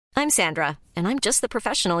I'm Sandra, and I'm just the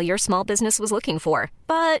professional your small business was looking for.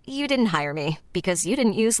 But you didn't hire me because you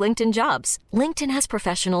didn't use LinkedIn Jobs. LinkedIn has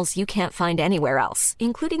professionals you can't find anywhere else,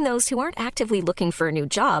 including those who aren't actively looking for a new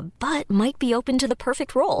job, but might be open to the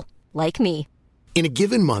perfect role, like me. In a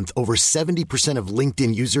given month, over 70% of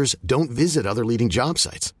LinkedIn users don't visit other leading job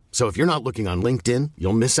sites. So if you're not looking on LinkedIn,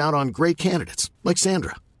 you'll miss out on great candidates like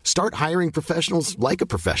Sandra. Start hiring professionals like a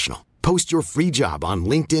professional. Post your free job on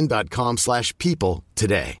linkedin.com/people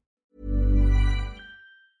today.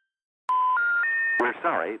 We're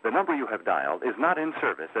sorry, the number you have dialed is not in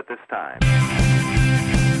service at this time.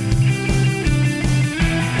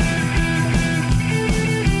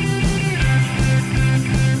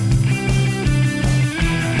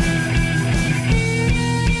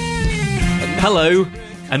 Hello,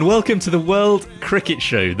 and welcome to the World Cricket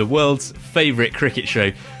Show, the world's favourite cricket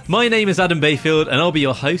show. My name is Adam Bayfield, and I'll be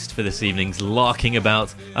your host for this evening's Larking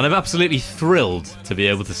About, and I'm absolutely thrilled to be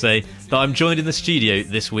able to say that I'm joined in the studio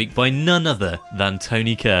this week by none other than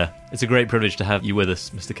Tony Kerr. It's a great privilege to have you with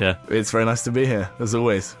us, Mr. Kerr. It's very nice to be here, as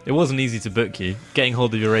always. It wasn't easy to book you. Getting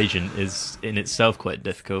hold of your agent is in itself quite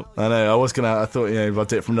difficult. I know, I thought, I'd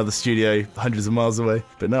do it from another studio hundreds of miles away.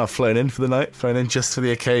 But now I've flown in for the night, flown in just for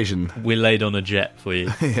the occasion. We laid on a jet for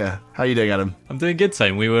you. Yeah. How are you doing, Adam? I'm doing good,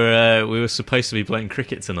 Tone. We were supposed to be playing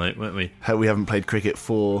cricket tonight, weren't we? We haven't played cricket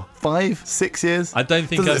for 5-6 years? I don't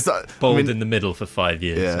think I've bowled in the middle for 5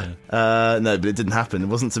 years. Yeah. No, but it didn't happen. It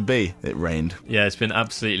wasn't to be. It rained. Yeah, it's been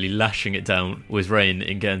absolutely lashing it down with rain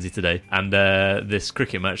in Guernsey today. And this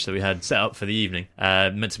cricket match that we had set up for the evening,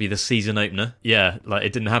 meant to be the season opener. Yeah, like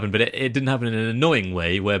it didn't happen, but it didn't happen in an annoying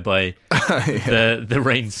way whereby the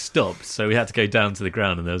rain stopped. So we had to go down to the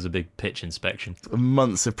ground and there was a big pitch inspection.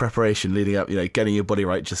 Months of preparation leading up, getting your body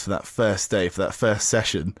right just for that first day, for that first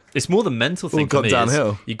session. It's more the mental thing for got me.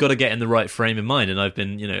 Downhill. You've got to get in the right frame of mind. And I've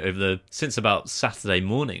been, since about Saturday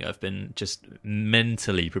morning, I've been just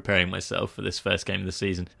mentally preparing myself for this first game of the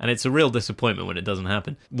season. And it's a real disappointment when it doesn't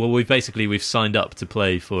happen. Well, we've signed up to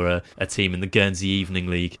play for a team in the Guernsey Evening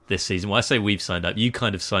League this season. Well, I say we've signed up. You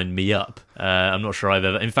kind of signed me up. I'm not sure I've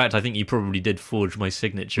ever... In fact, I think you probably did forge my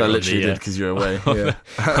signature. I literally did because you're away.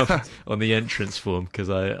 On the entrance form, because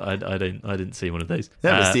I didn't see one of those.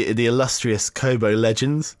 Yeah, it's the illustrious Cobo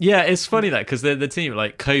Legends. Yeah, it's funny that because the team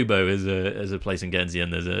like Cobo is a place in Guernsey,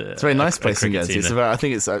 and there's it's a very nice place in Guernsey. I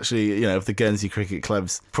think it's actually of the Guernsey cricket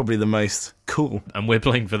clubs probably the most cool. And we're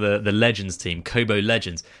playing for the Legends team, Cobo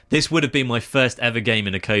Legends. This would have been my first ever game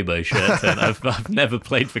in a Cobo shirt, and I've never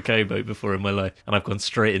played for Cobo before in my life, and I've gone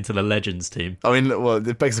straight into the Legends team. I mean, well,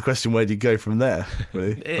 it begs the question: where do you go from there?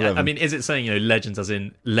 Really? I mean, is it saying Legends as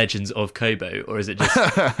in Legends of Cobo, or is it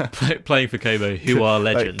just playing for Cobo who are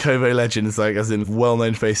legends? Like Cobo Legends, like as in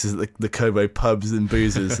well-known faces at the Cobo pubs and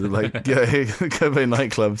boozers, like Cobo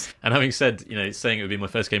nightclubs. And having said, saying it would be my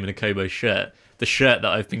first game in a Cobo shirt, the shirt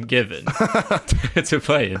that I've been given to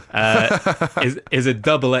play in is a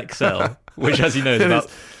double XL, which, as you know, is about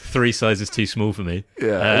 3 sizes too small for me.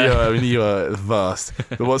 Yeah, you are vast.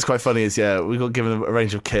 But what's quite funny is, we got given a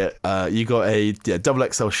range of kit. You got a double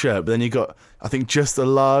XL shirt, but then you got, I think, just a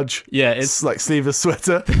large, it's like sleeveless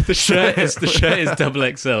sweater. The shirt is double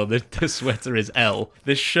XL. The sweater is L.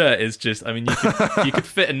 This shirt is just, I mean, you could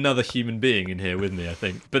fit another human being in here with me, I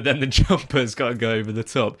think. But then the jumper's got to go over the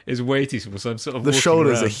top. It's way too small, so I'm sort of the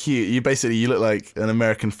shoulders around. Are huge. You look like an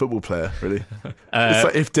American football player, really. It's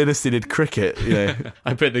like if Dynasty did cricket,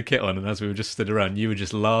 I put the kit on, and as we were just stood around, you were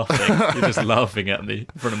just laughing. You're just laughing at me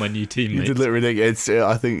in front of my new teammates. You did look ridiculous.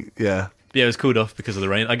 I think, Yeah, it was called off because of the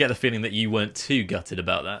rain. I get the feeling that you weren't too gutted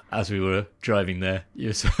about that. As we were driving there, you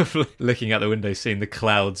were sort of looking out the window, seeing the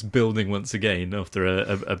clouds building once again after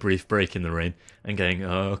a brief break in the rain, and going,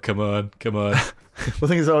 "Oh, come on." Well, the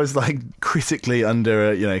thing is, I was like critically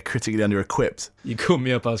under equipped. You called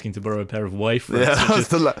me up asking to borrow a pair of wife rats, Yeah, which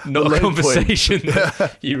is not a conversation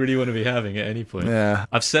that you really want to be having at any point. Yeah,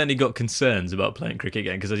 I've certainly got concerns about playing cricket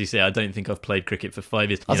again because, as you say, I don't think I've played cricket for 5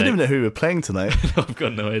 years. I don't even know who we were playing tonight. I've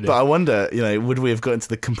got no idea. But I wonder, would we have got into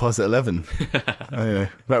the composite 11? Anyway,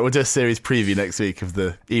 right, we'll do a series preview next week of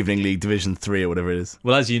the Evening League Division 3 or whatever it is.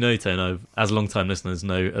 Well, as you know, Tone, as long-time listeners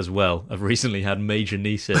know as well, I've recently had major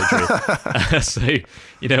knee surgery. So,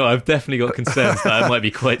 I've definitely got concerns that I might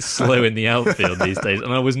be quite slow in the outfield these days,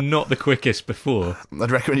 and I was not the quickest before.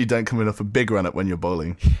 I'd recommend you don't come in off a big run-up when you're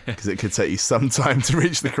bowling, because it could take you some time to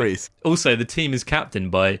reach the crease. Also, the team is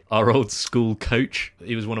captained by our old school coach.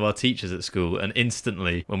 He was one of our teachers at school, and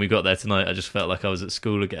instantly, when we got there tonight, I just felt like I was at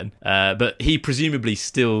school again. But he presumably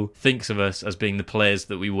still thinks of us as being the players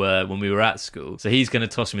that we were when we were at school. So he's going to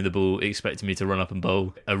toss me the ball, expecting me to run up and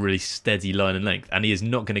bowl a really steady line and length, and he is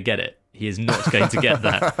not going to get it. he is not going to get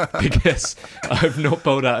that because I've not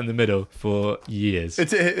bowled out in the middle for years.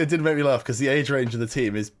 It did make me laugh because the age range of the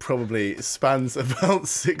team is probably spans about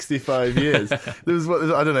 65 years.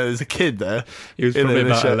 There's a kid there. He was probably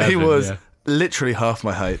about 11. He was literally half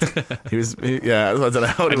my height. I don't know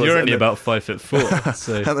how old he was. And you're only about 5'4".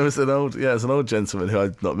 So. And there was an old gentleman who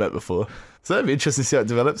I'd not met before. So that'd be interesting to see how it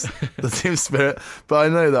develops, the team spirit. But I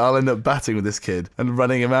know that I'll end up batting with this kid and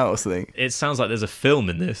running him out or something. It sounds like there's a film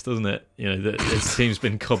in this, doesn't it? You know, that this team's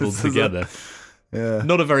been cobbled together. Yeah.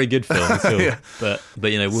 Not a very good film at all.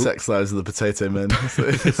 But you know, Sex Lives of the Potato Men.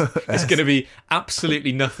 It's going to be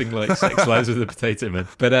absolutely nothing like Sex Lives of the Potato Men.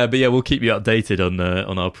 But yeah, we'll keep you updated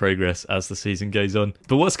on our progress as the season goes on.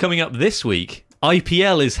 But what's coming up this week?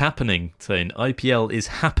 IPL is happening, Tone. IPL is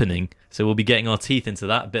happening. So we'll be getting our teeth into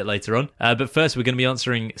that a bit later on. But first, we're going to be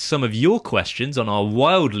answering some of your questions on our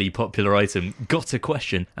wildly popular item, Got a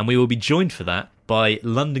Question. And we will be joined for that by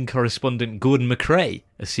London correspondent Gordon McRae,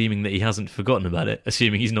 assuming that he hasn't forgotten about it,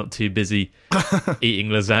 assuming he's not too busy eating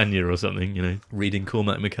lasagna or something, you know, reading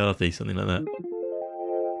Cormac McCarthy, something like that.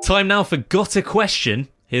 Time now for Got a Question.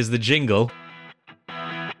 Here's the jingle.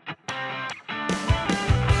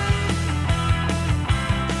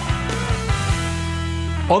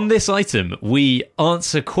 On this item, we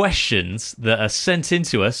answer questions that are sent in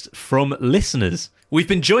to us from listeners. We've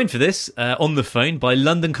been joined for this on the phone by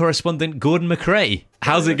London correspondent Gordon McRae.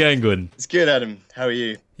 How's it going, Gordon? It's good, Adam. How are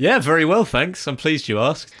you? Yeah, very well, thanks. I'm pleased you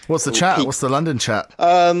asked. What's the chat? What's the London chat?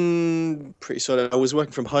 Pretty solid. I was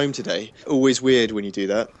working from home today. Always weird when you do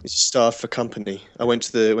that. It's starved for company. I went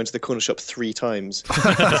to the corner shop 3 times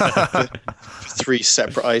for 3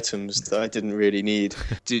 separate items that I didn't really need.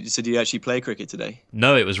 So do you actually play cricket today?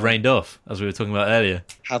 No, it was rained off, as we were talking about earlier.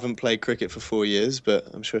 Haven't played cricket for 4 years, but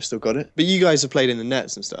I'm sure I still got it. But you guys have played in the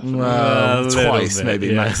nets and stuff. Well, twice, bit,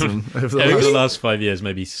 maybe, maximum. Over the last 5 years,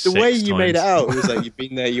 maybe 6 The way you times. made it out was like you've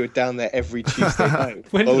been there, you were down there every Tuesday night.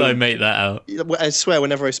 When did I make that out? I swear,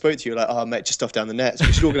 whenever I spoke to you, like, oh, mate, just off down the nets.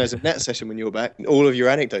 We should organise a net session when you're back. All of your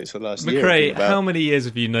anecdotes for the last year. McRae, how many years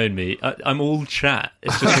have you known me? I'm all chat.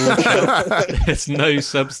 It's just all chat. There's no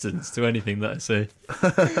substance to anything that I say.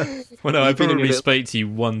 Well, no, I probably spoke to you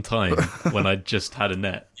one time when I just had a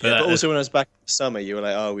net. But also when I was back in the summer, you were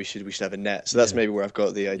like, oh, we should have a net. So that's maybe where I've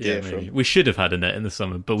got the idea from. We should have had a net in the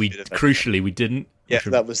summer, but crucially we didn't. Yeah,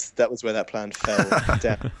 that was where that plan fell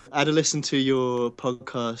down. I had to listen to your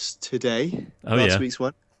podcast today, last week's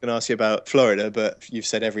one. I'm going to ask you about Florida, but you've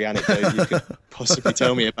said every anecdote you could possibly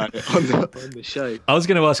tell me about it on the show. I was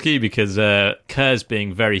going to ask you because Kerr's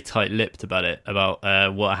being very tight-lipped about it, about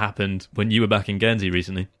what happened when you were back in Guernsey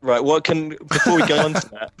recently. Right, before we go on to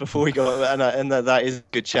that, and that is a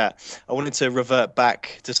good chat, I wanted to revert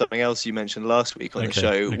back to something else you mentioned last week on the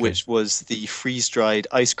show, which was the freeze-dried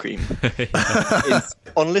ice cream.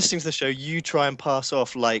 On listening to the show, you try and pass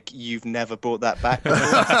off like you've never brought that back before.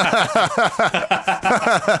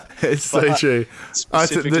 It's so true.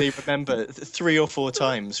 Specifically, remember 3 or 4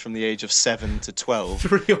 times from the age of 7 to 12.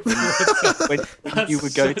 3 or 4 times.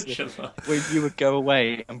 When you would go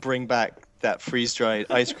away and bring back that freeze-dried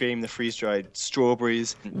ice cream, the freeze-dried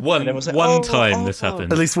strawberries. One time this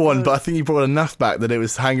happened. At least one, but I think you brought enough back that it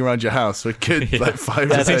was hanging around your house for a good 5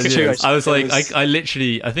 to 10 years. I was like, I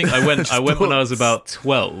literally, I think I went when I was about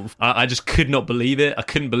 12. I just could not believe it. I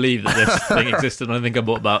couldn't believe that this thing existed. And I think I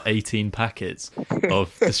bought about 18 packets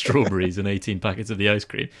of the strawberries and 18 packets of the ice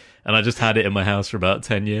cream. And I just had it in my house for about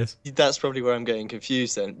 10 years. That's probably where I'm getting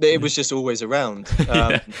confused then. It was just always around.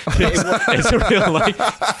 It's a real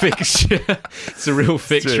fixture. It's a real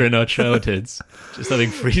fixture in our childhoods. Just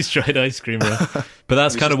having freeze-dried ice cream around. But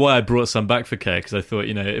that's kind of why I brought some back for Kerr, because I thought,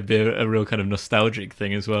 it'd be a real kind of nostalgic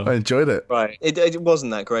thing as well. I enjoyed it. Right. It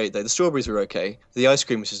wasn't that great, though. The strawberries were okay. The ice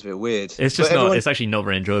cream was just a bit weird. It's just it's actually not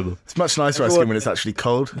very enjoyable. It's much nicer ice cream when it's actually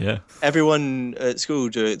cold. Yeah. Everyone at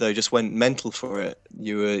school, though, just went mental for it.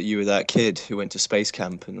 You were that kid who went to space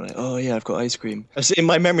camp and like, oh yeah, I've got ice cream. In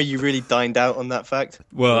my memory, you really dined out on that fact.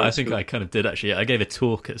 Well, I think I kind of did actually. I gave a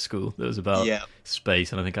talk at school that was about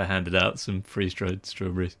space, and I think I handed out some freeze-dried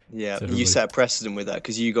strawberries. Yeah, you set a precedent with that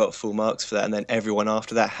because you got full marks for that, and then everyone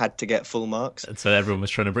after that had to get full marks. And so everyone was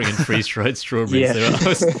trying to bring in freeze-dried strawberries. Yeah. I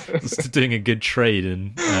was doing a good trade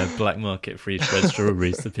in black market freeze-dried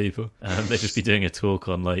strawberries to people. They'd just be doing a talk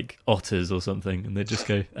on like otters or something, and they'd just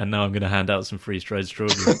go, and now I'm going to hand out some freeze-dried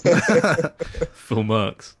strawberries. Full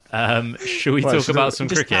marks. Shall we talk about some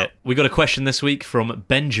cricket? We got a question this week from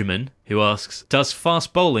Benjamin, who asks, does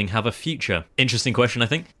fast bowling have a future? Interesting question, I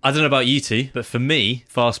think. I don't know about you two, but for me,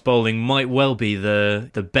 fast bowling might well be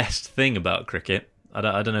the best thing about cricket.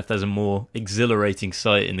 I don't know if there's a more exhilarating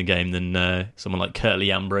sight in the game than someone like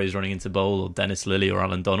Curtly Ambrose running into bowl, or Dennis Lilly or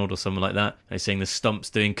Alan Donald or someone like that. Seeing the stumps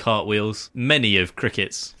doing cartwheels. Many of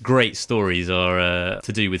cricket's great stories are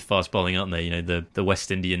to do with fast bowling, aren't they? The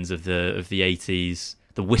West Indians of the 80s.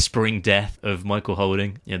 The whispering death of Michael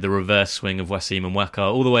Holding, the reverse swing of Wasim and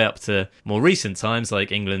Waqar, all the way up to more recent times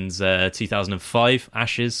like England's 2005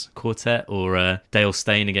 Ashes quartet, or Dale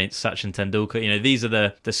Steyn against Sachin Tendulkar. These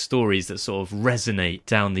are the stories that sort of resonate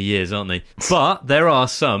down the years, aren't they? But there are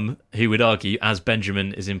some who would argue, as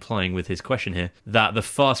Benjamin is implying with his question here, that the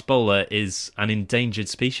fast bowler is an endangered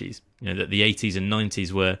species. That the 80s and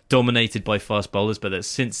 90s were dominated by fast bowlers, but that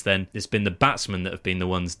since then it's been the batsmen that have been the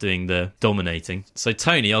ones doing the dominating. So,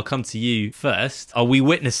 Tony, I'll come to you first. Are we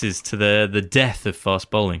witnesses to the death of fast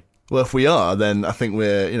bowling? Well, if we are, then I think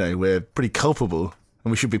we're pretty culpable. And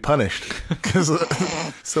we should be punished because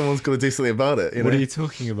someone's got to do something about it. What are you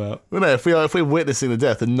talking about? Well, no, if we're witnessing the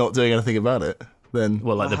death and not doing anything about it, then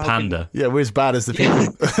the panda. We're as bad as the people.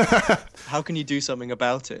 How can you do something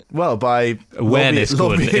about it? Well, by awareness.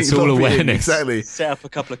 It's all awareness. Exactly. Set up a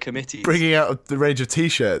couple of committees. Bringing out the range of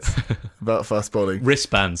T-shirts about fast bowling.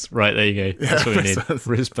 Wristbands. Right, there you go. That's what we need.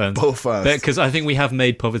 Wristbands. Bowl fast. Because I think we have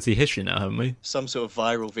made poverty history now, haven't we? Some sort of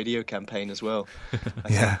viral video campaign as well.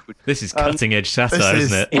 This is cutting edge satire,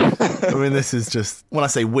 isn't it? I mean, this is just, when I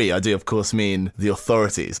say we, I do of course mean the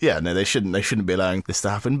authorities. Yeah, no, they shouldn't be allowing this to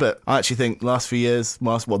happen. But I actually think last few years,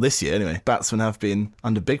 this year anyway, batsmen have been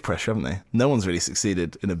under big pressure, haven't they? No one's really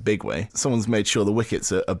succeeded in a big way. Someone's made sure the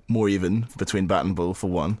wickets are more even between bat and ball, for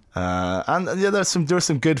one. There are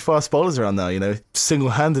some good fast bowlers around now.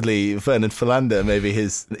 Single-handedly, Vernon Philander maybe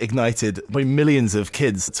has ignited by millions of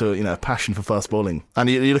kids to a passion for fast bowling. And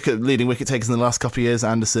you look at leading wicket takers in the last couple of years: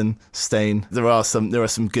 Anderson, Steyn. There are some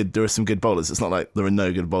good bowlers. It's not like there are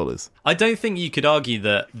no good bowlers. I don't think you could argue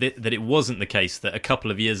that it wasn't the case that a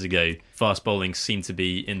couple of years ago fast bowling seemed to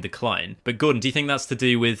be in decline. But Gordon, do you think that's to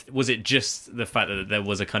do with, was it just the fact that there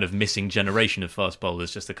was a kind of missing generation of fast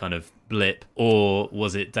bowlers, just a kind of blip, or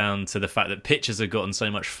was it down to the fact that pitches had gotten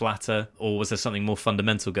so much flatter, or was there something more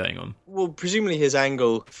fundamental going on? Well, presumably his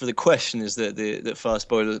angle for the question is that that fast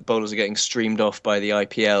bowlers are getting streamed off by the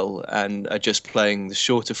IPL and are just playing the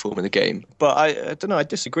shorter form of the game. But I don't know, I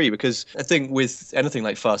disagree, because I think with anything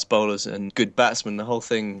like fast bowlers and good batsmen, the whole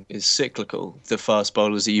thing is cyclical. The fast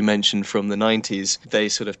bowlers that you mentioned from the 90s, they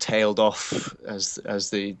sort of tailed off as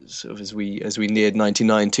we neared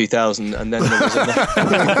 99, 2000, and then there was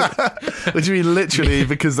What do you mean literally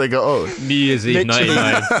because they got old? New Year's Eve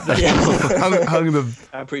 99. hung them.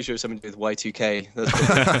 I'm pretty sure it's something to do with Y2K.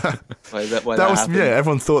 That's why that was happened.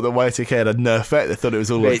 Everyone thought that Y2K had no effect. They thought it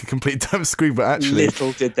was all like a complete dumb screw, but actually,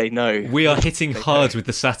 little did they know. We are hitting hard with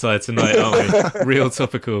the satire tonight, aren't we? Real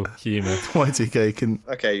topical humour. Y2K can.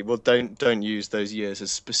 Okay, well, don't use those years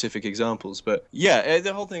as specific examples, but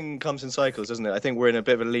the whole thing comes in cycles, doesn't it? I think we're in a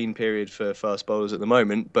bit of a lean period for fast bowlers at the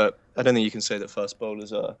moment, but I don't think you can say that fast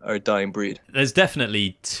bowlers are a dying breed. There's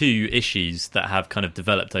definitely two issues that have kind of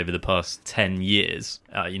developed over the past 10 years,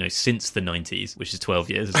 since the 90s, which is 12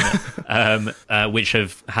 years, isn't it? Which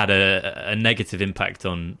have had a negative impact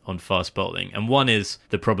on fast bowling. And one is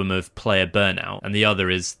the problem of player burnout, and the other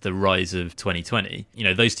is the rise of 2020.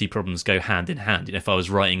 Those two problems go hand in hand. If I was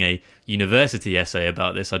writing a university essay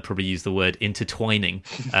about this, I'd probably use the word intertwining,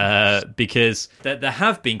 because there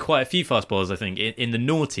have been quite a few fast bowlers, I think, in the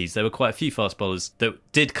noughties. There were quite a few fast bowlers that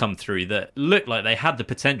did come through that looked like they had the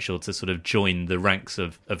potential to sort of join the ranks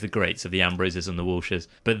of the greats, of the Ambroses and the Walshes,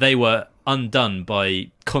 but they were undone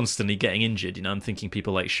by constantly getting injured. I'm thinking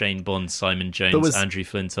people like Shane Bond, Simon Jones, Andrew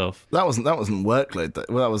Flintoff. That wasn't workload.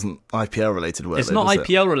 That wasn't IPL related workload. It's not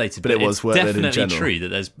IPL related, but it was it's definitely true that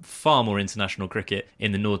there's far more international cricket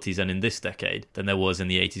in the noughties and in this decade than there was in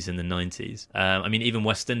the 80s and the 90s. Even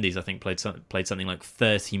West Indies, I think, played something like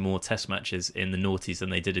 30 more test matches in the noughties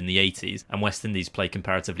than they did in the 80s, and West Indies play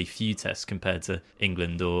comparatively few tests compared to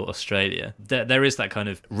England or Australia. There is that kind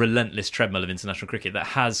of relentless treadmill of international cricket that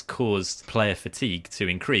has caused player fatigue to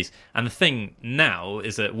increase. And the thing now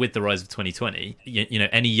is that with the rise of 2020,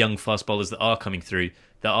 any young fast bowlers that are coming through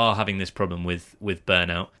that are having this problem with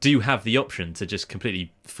burnout do have the option to just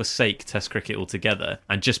completely forsake Test cricket altogether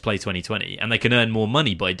and just play 2020, and they can earn more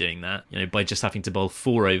money by doing that, by just having to bowl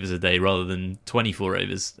 4 overs a day rather than 24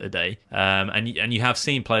 overs a day. And you have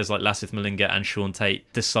seen players like Lasith Malinga and Sean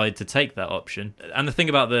Tate decide to take that option. And the thing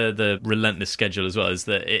about the relentless schedule as well is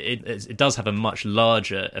that it does have a much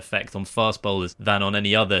larger effect on fast bowlers than on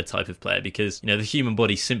any other type of player, because the human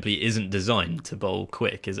body simply isn't designed to bowl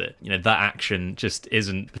quick, is it? That action just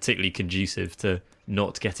isn't particularly conducive to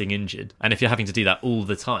not getting injured. And if you're having to do that all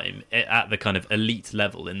the time at the kind of elite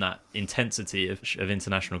level in that intensity of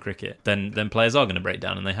international cricket, then players are going to break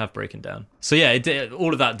down, and they have broken down. So yeah,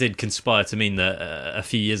 all of that did conspire to mean that a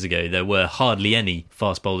few years ago there were hardly any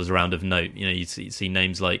fast bowlers around of note. You know, you'd see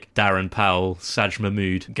names like Darren Powell, Saj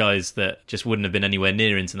Mahmood, guys that just wouldn't have been anywhere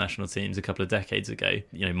near international teams a couple of decades ago.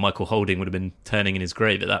 You know, Michael Holding would have been turning in his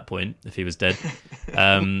grave at that point if he was dead.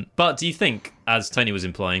 But do you think, as Tony was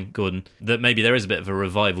implying, Gordon, that maybe there is a bit of a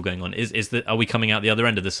revival going on? Are we coming out the other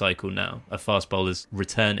end of the cycle now? Are fast bowlers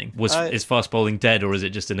returning? Is fast bowling dead, or is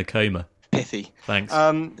it just in a coma? Pithy. Thanks. I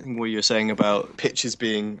think what you're saying about pitches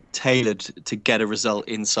being tailored to get a result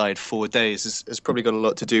inside 4 days has probably got a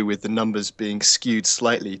lot to do with the numbers being skewed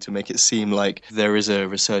slightly to make it seem like there is a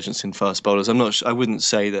resurgence in fast bowlers. I wouldn't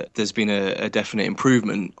say that there's been a definite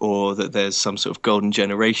improvement or that there's some sort of golden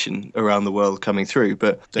generation around the world coming through.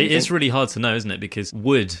 But it's really hard to know, isn't it? Because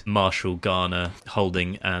Wood, Marshall, Garner,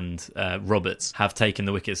 Holding and Roberts have taken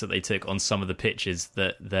the wickets that they took on some of the pitches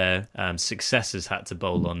that their successors had to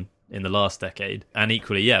bowl on in the last decade. And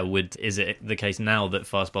equally, is it the case now that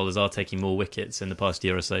fast bowlers are taking more wickets in the past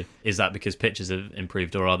year or so? Is that because pitches have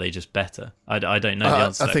improved, or are they just better? I don't know the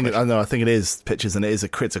answer. I think it is pitches, and it is a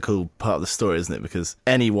critical part of the story, isn't it? Because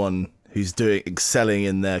anyone who's excelling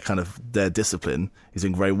in their discipline, who's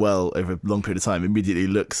doing very well over a long period of time, immediately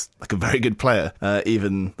looks like a very good player,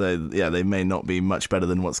 even though they may not be much better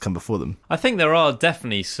than what's come before them. I think there are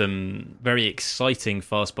definitely some very exciting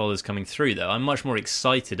fast bowlers coming through, though. I'm much more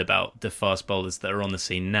excited about the fast bowlers that are on the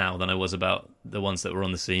scene now than I was about the ones that were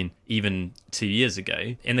on the scene even 2 years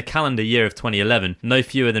ago. In the calendar year of 2011, no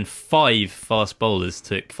fewer than 5 fast bowlers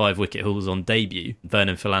took 5-wicket hauls on debut.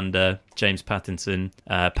 Vernon Philander, James Pattinson,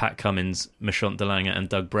 Pat Cummins, Mashant De Lange and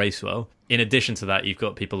Doug Bracewell. In addition to that, you've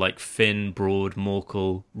got people like Finn, Broad,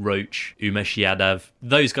 Morkel, Roach, Umesh Yadav.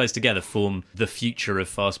 Those guys together form the future of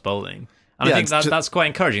fast bowling. And I think that's quite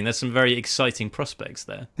encouraging. There's some very exciting prospects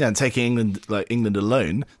there. Yeah, and taking England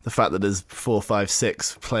alone, the fact that there's 4, 5,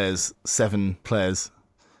 6 players, 7 players,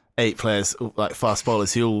 8 players, like fast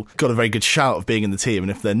bowlers, who all got a very good shout of being in the team, and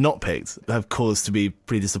if they're not picked, have cause to be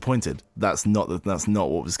pretty disappointed. That's not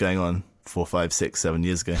what was going on 4, 5, 6, 7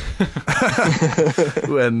 years ago.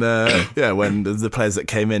 when the players that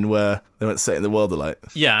came in weren't setting the world alight.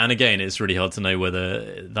 Yeah, and again, it's really hard to know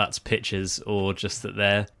whether that's pitches or just that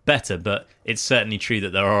they're better, but it's certainly true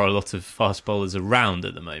that there are a lot of fast bowlers around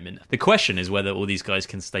at the moment. The question is whether all these guys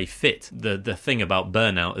can stay fit. The thing about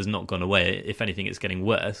burnout has not gone away. If anything, it's getting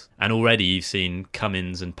worse. And already you've seen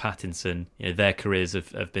Cummins and Pattinson, their careers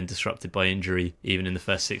have been disrupted by injury. Even in the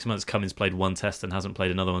first 6 months, Cummins played 1 test and hasn't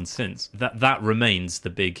played another one since. That remains the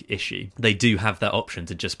big issue. They do have that option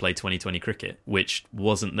to just play 2020 cricket, which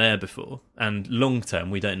wasn't there before. And long term,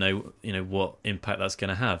 we don't know, what impact that's going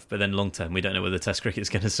to have. But then long term, we don't know whether Test cricket is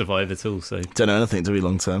going to survive at all. So don't know anything to be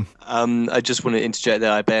long term. I just want to interject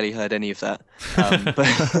there. I barely heard any of that.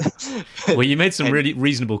 Well, you made some really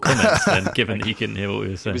reasonable comments then, given that you couldn't hear what we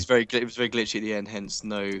were saying. It was very glitchy at the end. Hence,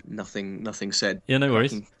 nothing said. Yeah, no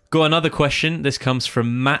worries. Got another question. This comes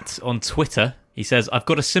from Matt on Twitter. He says, I've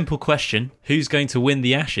got a simple question. Who's going to win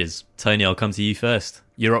the Ashes? Tony, I'll come to you first.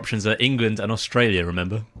 Your options are England and Australia,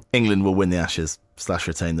 remember? England will win the Ashes /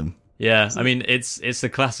 retain them. Yeah, I mean, it's the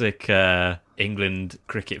classic England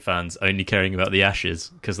cricket fans only caring about the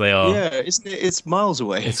Ashes because they are... Yeah, it's miles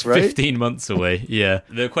away, It's right? 15 months away, yeah.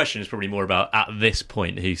 The question is probably more about, at this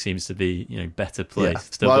point, who seems to be better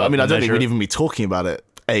placed. Yeah. Well, I don't think we'd even be talking about it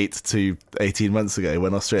 8 to 18 months ago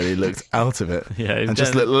when Australia looked out of it. Yeah, and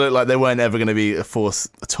just looked like they weren't ever going to be a force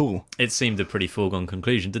at all. It seemed a pretty foregone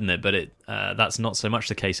conclusion, didn't it? But that's not so much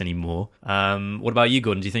the case anymore. What about you,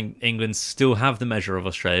 Gordon? Do you think England still have the measure of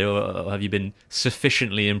Australia, or have you been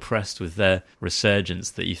sufficiently impressed with their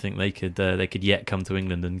resurgence that you think they could yet come to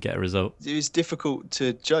England and get a result? It's difficult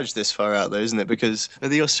to judge this far out, though, isn't it? Because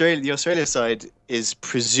the Australia side is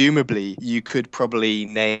presumably, you could probably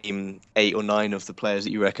name 8 or 9 of the players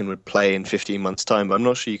that you reckon would play in 15 months' time, but I'm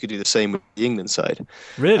not sure you could do the same with the England side.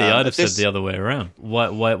 Really? I'd have said the other way around. Why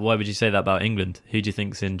would you say that about England? Who do you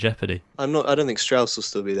think's in jeopardy? I don't think Strauss will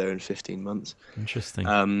still be there in 15 months. Interesting.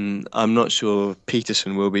 I'm not sure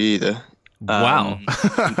Peterson will be either. Wow.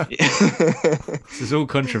 This is all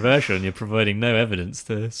controversial and you're providing no evidence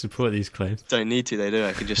to support these claims. Don't need to, they do.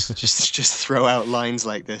 I could just throw out lines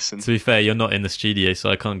like this. And... To be fair, you're not in the studio, so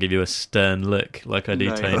I can't give you a stern look like I do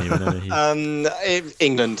Tony.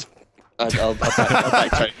 England. I'll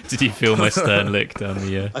backtrack. Did you feel my stern look down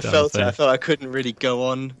the? I felt I couldn't really go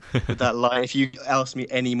on with that line. If you asked me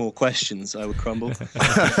any more questions, I would crumble.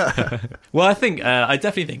 Well, I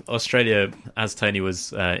definitely think Australia, as Tony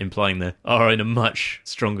was implying there, are in a much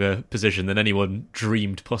stronger position than anyone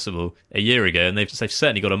dreamed possible a year ago, and they've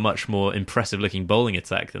certainly got a much more impressive-looking bowling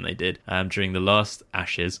attack than they did during the last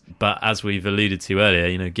Ashes. But as we've alluded to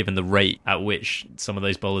earlier, given the rate at which some of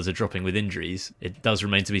those bowlers are dropping with injuries, it does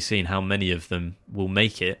remain to be seen how many of them will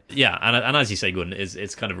make it. Yeah, and as you say, Gordon,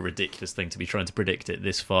 it's kind of a ridiculous thing to be trying to predict it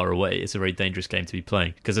this far away. It's a very dangerous game to be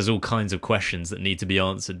playing because there's all kinds of questions that need to be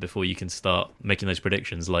answered before you can start making those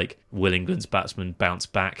predictions, like will England's batsmen bounce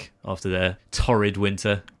back after their torrid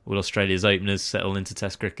winter? Will Australia's openers settle into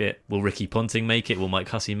Test cricket? Will Ricky Ponting make it? Will Mike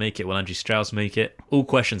Hussey make it? Will Andrew Strauss make it? All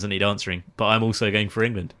questions that need answering, but I'm also going for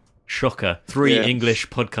England. Shocker. 3 English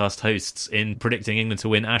podcast hosts in predicting England to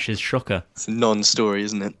win Ashes. Shocker. It's a non-story,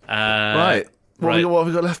 isn't it? Right. What have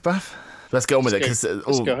we got left, Bath? Let's get on with it, because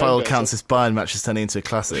by all accounts, this Bayern match is turning into a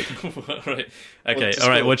classic. Right. Okay, all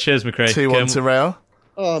right. Well, cheers, McRae. 2-1 to Real.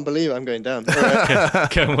 Oh, unbelievable. I'm going down. Right.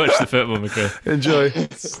 Go and watch the football, McRae. Enjoy.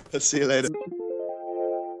 Let's see you later.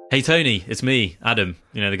 Hey Tony, it's me, Adam,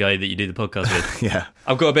 the guy that you do the podcast with. Yeah.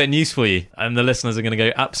 I've got a bit of news for you, and the listeners are going to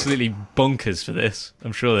go absolutely bonkers for this.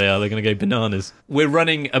 I'm sure they are. They're going to go bananas. We're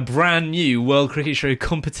running a brand new World Cricket Show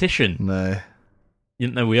competition. No. You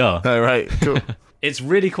didn't know we are? Oh, right. Cool. It's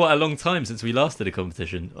really quite a long time since we last did a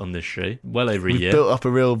competition on this show. Well over a year. We've built up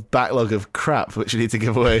a real backlog of crap which you need to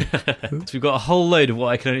give away. So we've got a whole load of what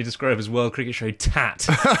I can only describe as World Cricket Show tat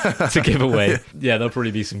to give away. Yeah, there'll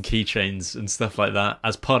probably be some keychains and stuff like that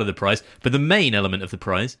as part of the prize. But the main element of the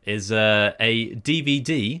prize is a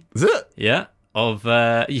DVD. Is it? Yeah. Of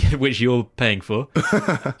which you're paying for,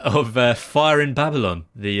 of Fire in Babylon,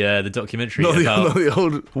 the documentary. Not the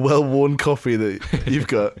old well-worn copy that you've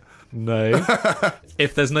got. No.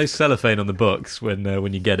 If there's no cellophane on the box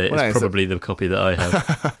when you get it, it's probably the copy that I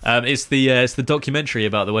have. It's the documentary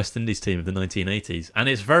about the West Indies team of the 1980s, and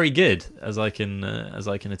it's very good, as I can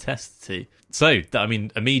attest to. So,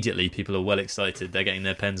 immediately people are well excited. They're getting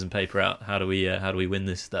their pens and paper out. How do we win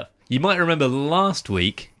this stuff? You might remember last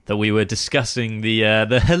week that we were discussing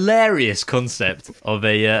the hilarious concept of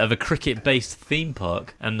a cricket-based theme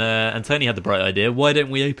park, and Tony had the bright idea. Why don't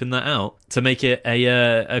we open that out to make it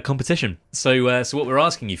a competition? So what we're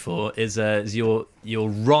asking you for is your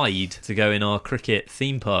ride to go in our cricket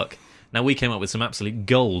theme park. Now, we came up with some absolute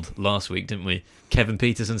gold last week, didn't we? Kevin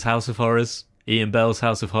Peterson's House of Horrors, Ian Bell's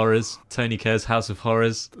House of Horrors, Tony Kerr's House of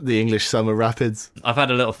Horrors, the English Summer Rapids. I've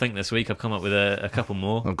had a little think this week. I've come up with a couple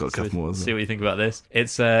more. I've got a couple more. See what you think about this.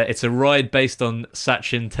 It's a ride based on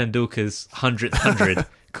Sachin Tendulkar's 100th 100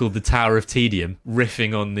 called the Tower of Tedium,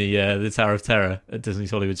 riffing on the Tower of Terror at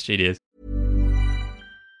Disney's Hollywood Studios.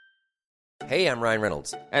 Hey, I'm Ryan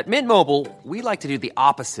Reynolds. At Mint Mobile, we like to do the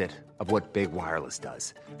opposite of what Big Wireless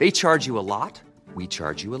does. They charge you a lot. We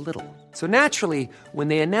charge you a little. So naturally, when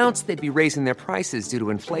they announced they'd be raising their prices due to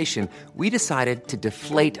inflation, we decided to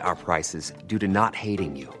deflate our prices due to not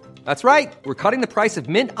hating you. That's right. We're cutting the price of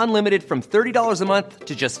Mint Unlimited from $30 a month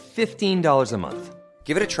to just $15 a month.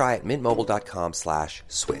 Give it a try at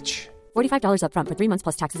mintmobile.com/switch. $45 up front for 3 months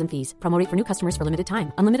plus taxes and fees. Promo rate for new customers for limited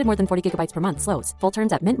time. Unlimited more than 40 gigabytes per month. Slows full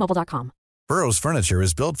terms at mintmobile.com. Burrow's furniture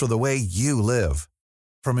is built for the way you live.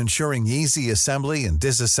 From ensuring easy assembly and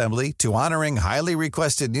disassembly to honoring highly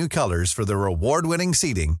requested new colors for their award-winning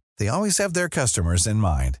seating, they always have their customers in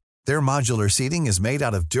mind. Their modular seating is made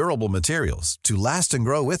out of durable materials to last and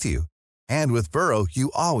grow with you. And with Burrow,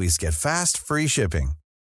 you always get fast, free shipping.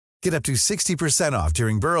 Get up to 60% off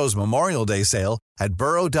during Burrow's Memorial Day sale at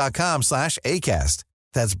burrow.com/ACAST.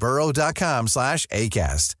 That's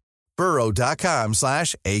burrow.com/ACAST.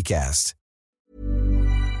 burrow.com/ACAST.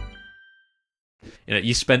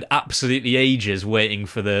 You spend absolutely ages waiting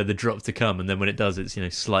for the drop to come, and then when it does, it's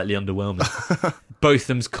slightly underwhelming.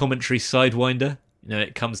 Botham's commentary sidewinder.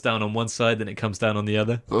 It comes down on one side, then it comes down on the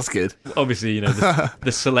other. That's good. Obviously,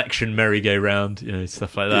 the selection merry-go-round,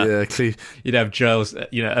 stuff like that. Yeah, clean. You'd have Giles,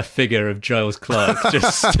 a figure of Giles Clark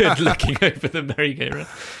just stood looking over the merry-go-round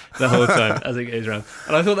the whole time as it goes around.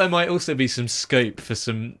 And I thought there might also be some scope for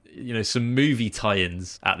some movie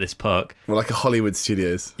tie-ins at this park. Well, like a Hollywood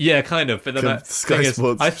Studios. Yeah, kind of. But then I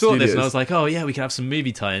thought this, and I was like, oh yeah, we can have some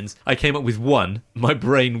movie tie-ins. I came up with one. My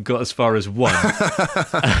brain got as far as one.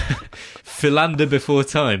 Philander Before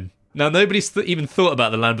Time. Now, nobody's even thought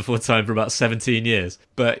about the Land Before Time for about 17 years,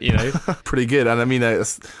 but, you know. Pretty good. And I mean,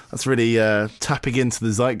 that's really tapping into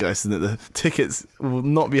the zeitgeist, isn't it? The tickets will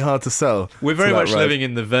not be hard to sell. We're very much living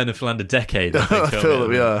in the Werner Philander decade, I think. I feel that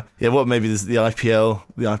we are. Yeah, what, maybe there's the IPL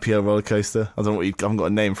roller coaster. I don't know, I haven't got a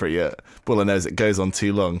name for it yet. But all I know is it goes on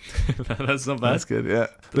too long. That's not bad. That's good, yeah.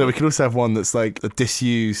 No, we could also have one that's like a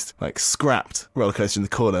disused, like scrapped roller coaster in the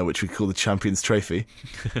corner, which we call the Champions Trophy.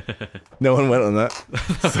 No one went on that,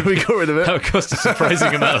 so we got rid of it. That would cost a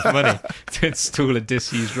surprising amount of money to install a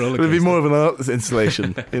disused roller coaster. It would be more of an art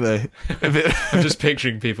installation, you know. I'm just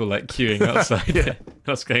picturing people like queuing outside. Yeah.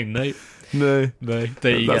 That's going, no. There you that's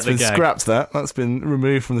get the been gag. Scrapped. That's been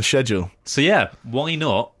removed from the schedule. So yeah, why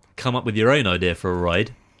not come up with your own idea for a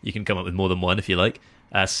ride? You can come up with more than one if you like.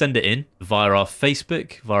 Send it in via our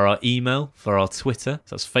Facebook, via our email, via our Twitter.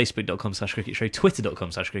 So that's facebook.com/cricketshow,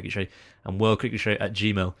 twitter.com/cricketshow, and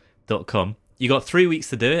worldcricketshow@gmail.com. You got 3 weeks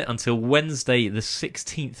to do it until Wednesday, the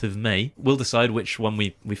 16th of May. We'll decide which one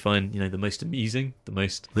we find, the most amusing, the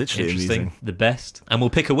most interesting, the best, and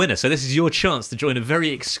we'll pick a winner. So this is your chance to join a very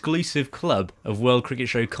exclusive club of World Cricket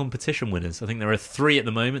Show competition winners. I think there are 3 at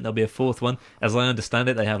the moment. There'll be a 4th one. As I understand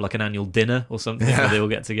it, they have like an annual dinner or something where they all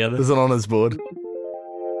get together. There's an honours board.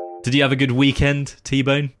 Did you have a good weekend,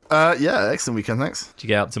 T-Bone? Yeah, excellent weekend, thanks. Did you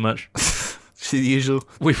get up to much? The usual.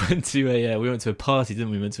 We went to a party,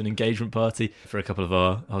 didn't we? We went to an engagement party for a couple of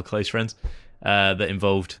our close friends that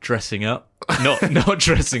involved dressing up. Not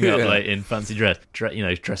dressing up like in fancy dress.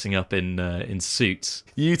 Dressing up in suits.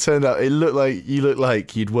 You turned out. You looked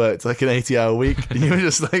like you'd worked like an 80-hour week, and you were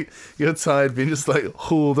just like you're tired, being just like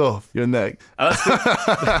hauled off your neck.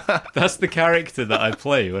 That's the character that I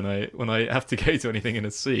play when I have to go to anything in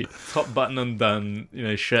a suit. Top button undone,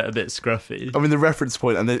 shirt a bit scruffy. I mean, the reference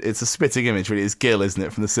point, and it's a spitting image, really, is Gil, isn't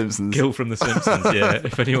it, from The Simpsons? Gil from The Simpsons, yeah.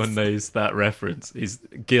 If anyone knows that reference,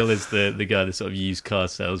 Gil is the guy, the sort of used car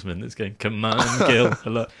salesman that's going, come on, Gil,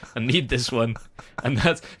 I need this one.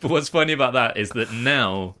 But what's funny about that is that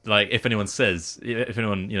now, like, if anyone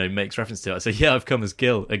makes reference to it, I say, yeah, I've come as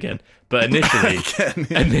Gil again. But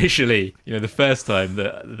initially, the first time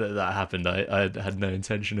that happened, I had no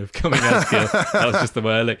intention of coming as Gil. That was just the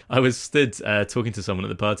way I looked. I was stood talking to someone at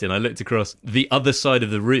the party, and I looked across the other side of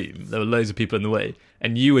the room. There were loads of people in the way,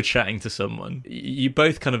 and you were chatting to someone. You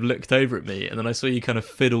both kind of looked over at me, and then I saw you kind of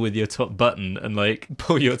fiddle with your top button and like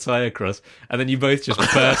pull your tie across, and then you both just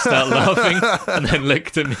burst out laughing, and then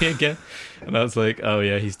looked at me again. And I was like, oh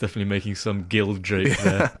yeah, he's definitely making some Gil joke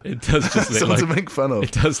there. It does just look like to make fun of.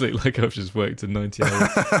 It does look like I've just worked a 90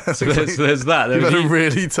 hours. So there's that. You've had a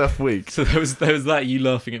really tough week. So there was that, you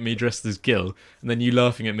laughing at me dressed as Gil, and then you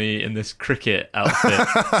laughing at me in this cricket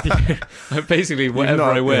outfit. Basically, whatever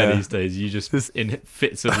I wear these days, you just in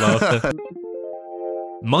fits of laughter.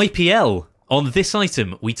 MyPL. On this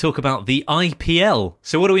item, we talk about the IPL.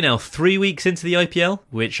 So what are we now, 3 weeks into the IPL?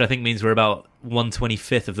 Which I think means we're about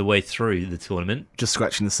 1/25th of the way through the tournament. Just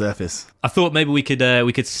scratching the surface. I thought maybe we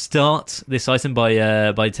could start this item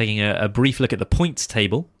by taking a brief look at the points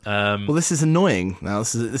table. Well, this is annoying. Now,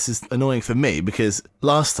 this is annoying for me because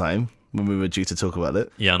last time, when we were due to talk about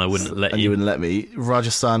it. Yeah, and I wouldn't let you. And you wouldn't let me.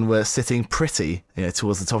 Rajasthan were sitting pretty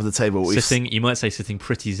towards the top of the table. You might say sitting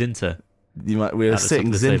pretty Zinter. We were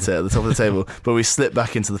sitting Zinter at the top of the table, but we slipped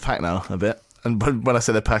back into the pack now a bit. And when I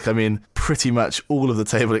say the pack, I mean pretty much all of the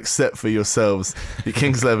table except for yourselves. The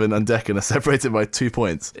Kings 11 and Deccan are separated by 2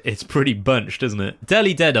 points. It's pretty bunched, isn't it?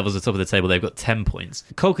 Delhi Daredevils at the top of the table. They've got 10 points.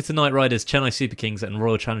 Kolkata Knight Riders, Chennai Super Kings and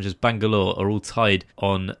Royal Challengers Bangalore are all tied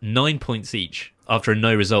on 9 points each, after a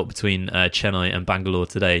no result between Chennai and Bangalore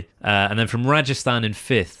today. And then from Rajasthan in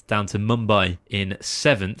 5th down to Mumbai in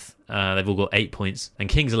 7th, they've all got 8 points, and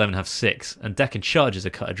Kings 11 have 6, and Deccan Chargers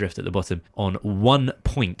are cut adrift at the bottom on 1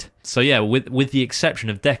 point. So yeah, with the exception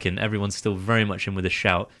of Deccan, everyone's still very much in with a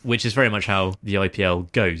shout, which is very much how the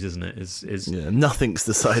IPL goes, isn't it? Yeah, nothing's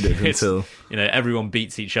decided until everyone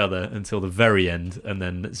beats each other until the very end, and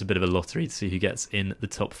then it's a bit of a lottery to see who gets in the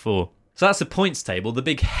top 4. So that's the points table. The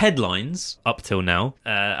big headlines up till now.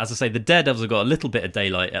 As I say, the Daredevils have got a little bit of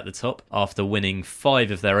daylight at the top after winning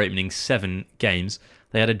 5 of their opening 7 games.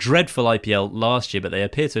 They had a dreadful IPL last year, but they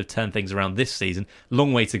appear to have turned things around this season.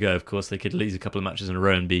 Long way to go, of course. They could lose a couple of matches in a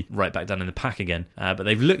row and be right back down in the pack again. But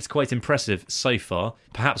they've looked quite impressive so far.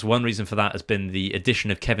 Perhaps one reason for that has been the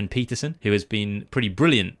addition of Kevin Peterson, who has been pretty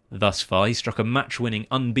brilliant thus far. He struck a match-winning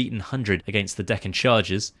unbeaten 100 against the Deccan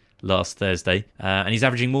Chargers. last Thursday, and he's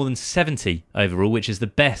averaging more than 70 overall, which is the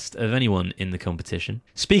best of anyone in the competition.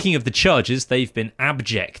 Speaking of the Chargers, they've been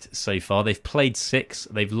abject so far. They've played 6,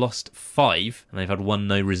 they've lost 5, and they've had 1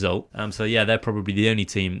 no result. So yeah, they're probably the only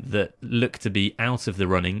team that look to be out of the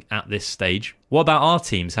running at this stage. What about our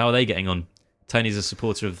teams? How are they getting on? Tony's a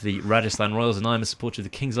supporter of the Rajasthan Royals, and I'm a supporter of the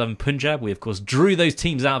Kings XI Punjab. We, of course, drew those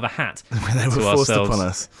teams out of a hat when they were forced upon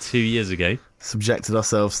us 2 years ago. Subjected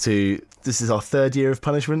ourselves to, this is our 3rd year of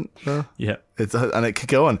punishment. Yeah. And it could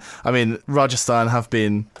go on. I mean, Rajasthan have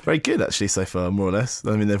been very good, actually, so far, more or less.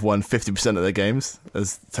 I mean, they've won 50% of their games,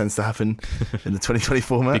 as tends to happen in the 2020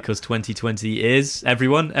 format. Because 2020 is,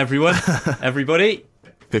 everybody...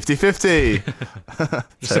 50-50.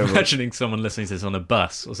 Just imagining someone listening to this on a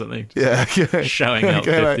bus or something. Yeah. Shouting out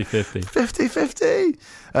 50-50.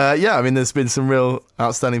 50-50. Yeah, I mean, there's been some real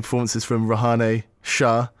outstanding performances from Rahane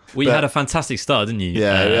Shah. Well, you had a fantastic start, didn't you?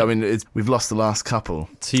 Yeah, I mean, we've lost the last couple.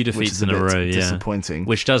 2 defeats in a row, yeah. Disappointing.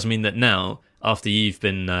 Which does mean that now, after you've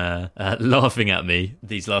been laughing at me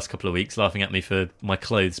these last couple of weeks, laughing at me for my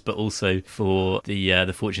clothes, but also for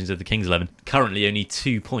the fortunes of the Kings 11, currently only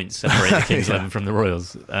 2 points separate the Kings 11 from the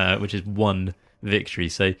Royals, which is 1 victory.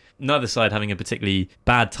 So neither side having a particularly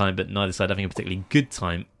bad time, but neither side having a particularly good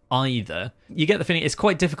time either. You get the feeling it's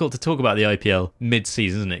quite difficult to talk about the IPL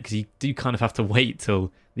mid-season, isn't it? Because you do kind of have to wait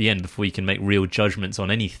till the end before you can make real judgments on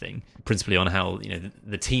anything, principally on how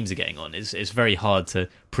the teams are getting on. It's very hard to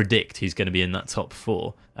predict who's going to be in that top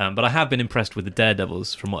 4. But I have been impressed with the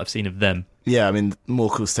Daredevils from what I've seen of them. Yeah, I mean,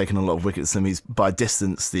 Morkel's taken a lot of wickets, and he's by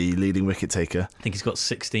distance the leading wicket taker. I think he's got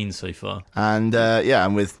 16 so far. And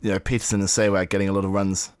and with Peterson and Sehwag getting a lot of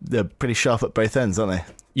runs, they're pretty sharp at both ends, aren't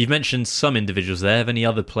they? You've mentioned some individuals there. Have any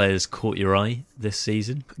other players caught your eye this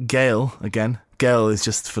season? Gale, again. Gale is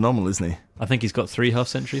just phenomenal, isn't he? I think he's got 3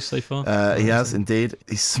 half-centuries so far. He has, indeed.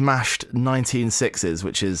 He smashed 19 sixes,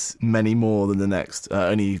 which is many more than the next.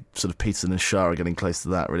 Only sort of Peterson and Shah are getting close to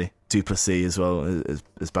that, really. Duplessis as well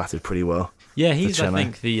is batted pretty well. Yeah, he's, I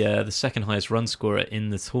think, the second highest run scorer in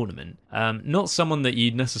the tournament. Not someone that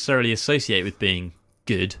you'd necessarily associate with being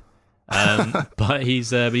good. But he's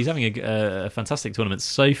having a fantastic tournament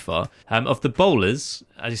so far. Of the bowlers,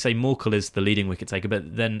 as you say, Morkel is the leading wicket taker,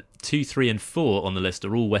 but then 2, 3 and 4 on the list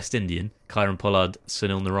are all West Indian. Kyron Pollard,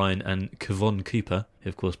 Sunil Narayan and Kevon Cooper, who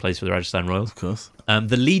of course plays for the Rajasthan Royals. Of course.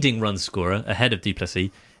 The leading run scorer ahead of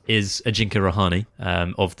Duplessis is Ajinkya Rahane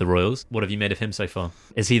of the Royals. What have you made of him so far?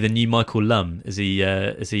 Is he the new Michael Lum? Is he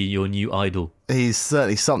your new idol? He's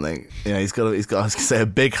certainly something. He's got I was going to say a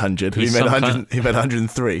big 100. He made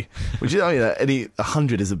 103, which is, any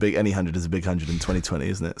 100 is a big 100 is a big 100 in 2020,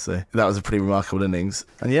 isn't it? So that was a pretty remarkable innings.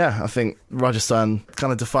 And yeah, I think Rajasthan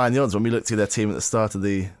kind of defying the odds. When we looked through their team at the start of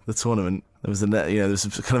the tournament, there was there was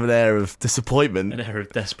kind of an air of disappointment, an air of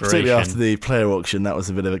desperation. Particularly after the player auction, that was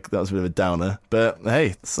a bit of a downer. But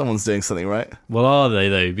hey, someone's doing something right. Well, are they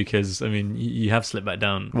though? Because I mean, you have slipped back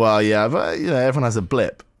down. Well, yeah, but everyone has a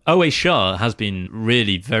blip. Owe Shah has been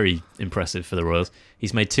really very impressive for the Royals.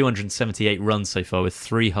 He's made 278 runs so far with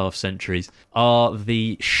 3 half-centuries. Are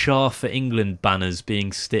the Shah for England banners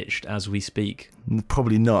being stitched as we speak?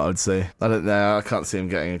 Probably not, I would say. I don't know. I can't see him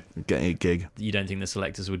getting a gig. You don't think the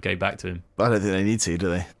selectors would go back to him? I don't think they need to, do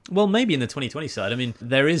they? Well, maybe in the 2020 side. I mean,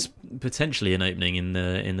 there is potentially an opening in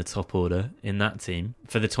the top order in that team.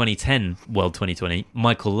 For the 2010 World 2020,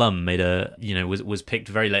 Michael Lum was picked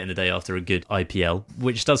very late in the day after a good IPL,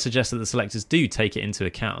 which does suggest that the selectors do take it into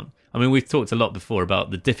account. I mean, we've talked a lot before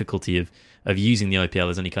about the difficulty of using the IPL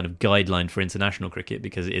as any kind of guideline for international cricket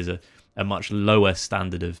because it is a much lower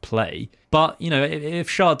standard of play. But, if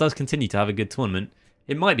Shah does continue to have a good tournament,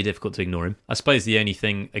 it might be difficult to ignore him. I suppose the only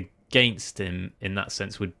thing against him in that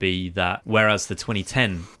sense would be that whereas the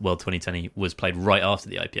 2010 World 2020 was played right after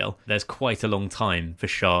the IPL, there's quite a long time for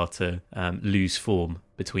Shah to lose form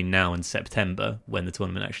between now and September when the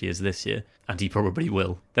tournament actually is this year, and he probably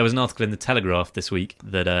will. There was an article in the Telegraph this week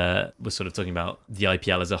that was sort of talking about the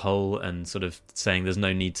IPL as a whole and sort of saying there's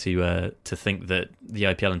no need to think that the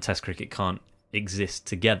IPL and Test cricket can't exist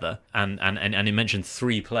together, and it mentioned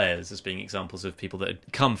 3 players as being examples of people that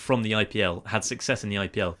had come from the IPL, had success in the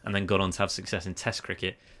IPL, and then gone on to have success in Test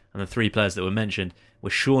cricket. And the 3 players that were mentioned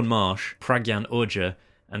were Shaun Marsh, Pragyan Aujla,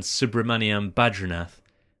 and Subramaniam Badranath.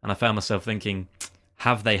 And I found myself thinking,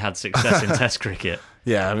 have they had success in Test cricket?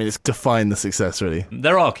 Yeah, I mean, it's defined the success, really.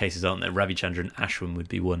 There are cases, aren't there? Ravichandran Ashwin would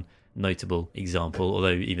be one. notable example,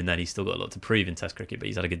 although even then he's still got a lot to prove in Test cricket, but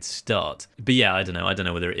he's had a good start. But yeah, I don't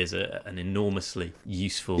know whether it is an enormously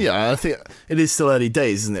useful... Yeah, I think it is still early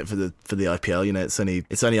days, isn't it, for the IPL? You know, it's only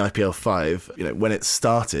IPL 5. You know, when it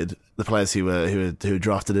started, the players who were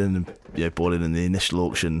drafted in and, you know, bought in the initial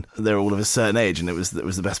auction, they're all of a certain age, and it was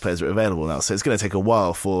the best players that were available now. So it's going to take a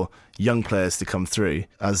while for young players to come through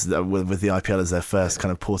as with the IPL as their first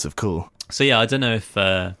kind of port of call. So yeah, I don't know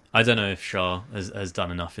if Shah has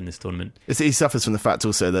done enough in this tournament. He suffers from the fact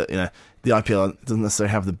also that, you know, the IPL doesn't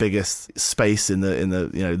necessarily have the biggest space in the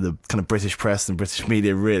you know, the kind of British press and British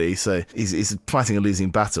media, really. So he's fighting a losing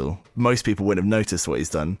battle. Most people wouldn't have noticed what he's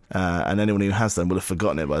done, and anyone who has done will have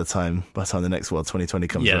forgotten it by the time the next World 2020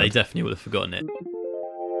 comes around. Yeah, they definitely will have forgotten it.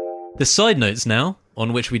 The side notes now,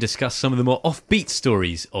 on which we discuss some of the more offbeat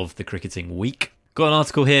stories of the cricketing week. Got an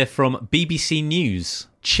article here from BBC News.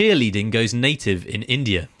 Cheerleading goes native in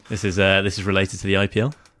India. This is related to the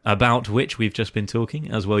IPL, about which we've just been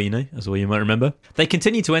talking, as well you might remember. They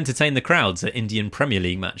continue to entertain the crowds at Indian Premier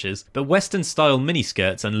League matches, but Western-style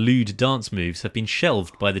miniskirts and lewd dance moves have been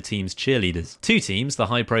shelved by the team's cheerleaders. Two teams, the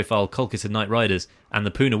high-profile Kolkata Knight Riders and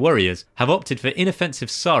the Pune Warriors, have opted for inoffensive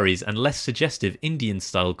saris and less suggestive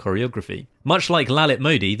Indian-style choreography. Much like Lalit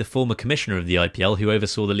Modi, the former commissioner of the IPL, who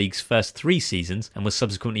oversaw the league's first 3 seasons and was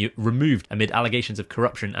subsequently removed amid allegations of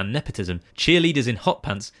corruption and nepotism, cheerleaders in hot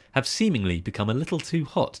pants have seemingly become a little too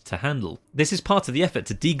hot to handle. This is part of the effort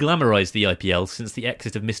to de-glamorise the IPL since the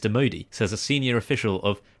exit of Mr. Modi, says a senior official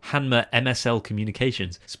of Hanma MSL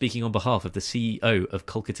Communications, speaking on behalf of the CEO of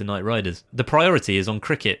Kolkata Knight Riders. The priority is on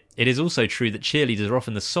cricket. It is also true that cheerleaders are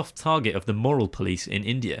often the soft target of the moral police in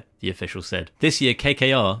India, the official said. This year,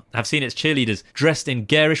 KKR have seen its cheerleaders dressed in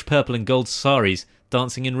garish purple and gold saris,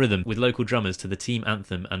 dancing in rhythm with local drummers to the team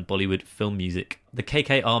anthem and Bollywood film music. The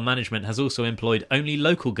KKR management has also employed only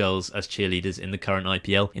local girls as cheerleaders in the current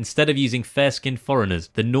IPL, instead of using fair-skinned foreigners,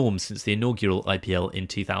 the norm since the inaugural IPL in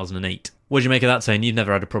 2008. What do you make of that, Tane? You've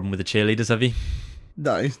never had a problem with the cheerleaders, have you?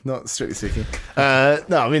 No, not strictly speaking. No,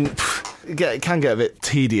 I mean, it can get a bit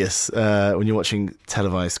tedious when you're watching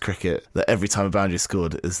televised cricket, that every time a boundary is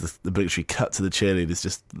scored is the obligatory cut to the cheerleaders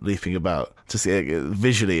just leaping about. Just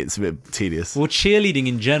visually, it's a bit tedious. Well, cheerleading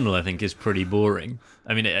in general, I think, is pretty boring.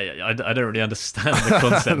 I mean, I don't really understand the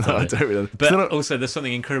concept no, of it. I don't really. But also, there's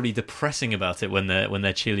something incredibly depressing about it when they're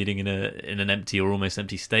cheerleading in an empty or almost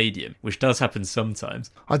empty stadium, which does happen sometimes.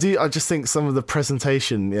 I just think some of the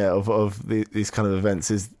presentation, of these kind of events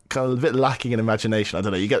is kind of a bit lacking in imagination. I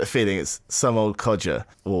don't know. You get the feeling it's some old codger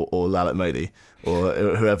or Lalit Modi or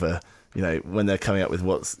whoever. You know, when they're coming up with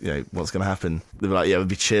what's going to happen, they'll be like, yeah, it'll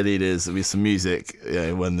be cheerleaders, there'll be some music,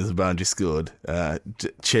 when there's a boundary scored,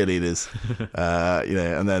 cheerleaders,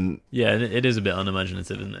 and then... Yeah, it is a bit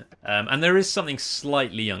unimaginative, isn't it? And there is something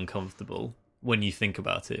slightly uncomfortable when you think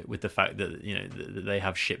about it, with the fact that, that they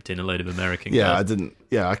have shipped in a load of American girls.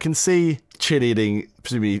 I can see cheerleading,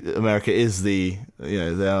 presumably America is they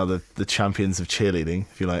are the champions of cheerleading,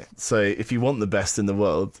 if you like. So if you want the best in the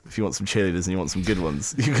world, if you want some cheerleaders and you want some good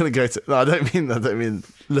ones, you're going to go to... No, I don't mean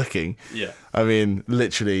looking. Yeah. I mean,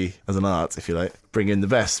 literally as an art, if you like, bring in the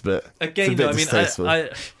best, but again, it's a bit distasteful. I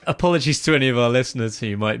apologies to any of our listeners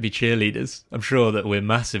who might be cheerleaders. I'm sure that we're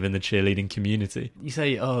massive in the cheerleading community. You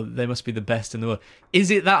say, oh, they must be the best in the world.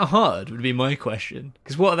 Is it that hard, would be my question.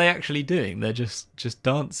 Because what are they actually doing? They're just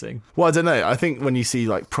dancing. Well, I don't know. I think when you see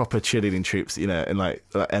like proper cheerleading troops, in like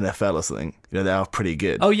NFL or something, they are pretty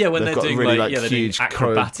good. Oh yeah, when they've they're got doing really they're huge doing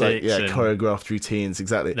acrobatics, choreographed routines,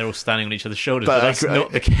 exactly. They're all standing on each other's shoulders, but that's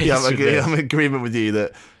not the case. Yeah, I'm in agreement with you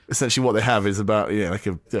that essentially what they have is about like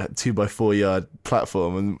a 2x4 yard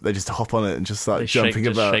platform, and they just hop on it and just start jumping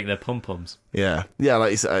about. Shake their pom poms. Yeah,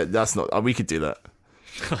 like you said, that's not. We could do that.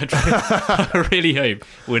 I really hope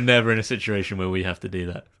we're never in a situation where we have to do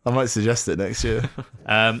that. I might suggest it next year.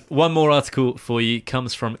 One more article for you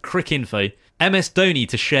comes from Cricinfo. MS Dhoni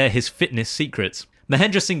to share his fitness secrets.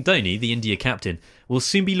 Mahendra Singh Dhoni, the India captain, will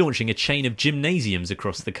soon be launching a chain of gymnasiums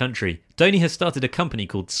across the country. Dhoni has started a company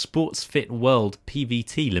called Sports Fit World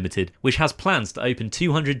PVT Limited, which has plans to open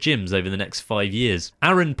 200 gyms over the next 5 years.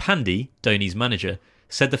 Arun Pandey, Dhoni's manager,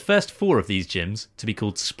 said the first 4 of these gyms, to be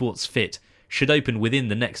called Sports Fit, should open within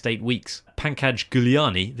the next 8 weeks. Pankaj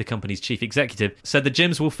Guliani, the company's chief executive, said the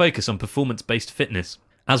gyms will focus on performance-based fitness.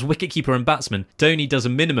 As wicketkeeper and batsman, Dhoni does a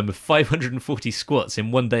minimum of 540 squats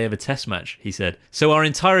in one day of a test match, he said. So our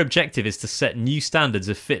entire objective is to set new standards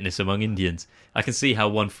of fitness among Indians. I can see how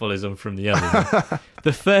one follows on from the other.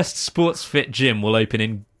 The first Sports Fit gym will open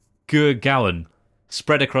in Gurgaon,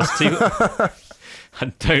 spread across two...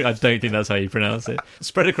 I don't think that's how you pronounce it.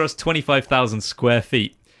 Spread across 25,000 square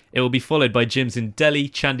feet. It will be followed by gyms in Delhi,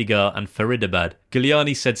 Chandigarh and Faridabad.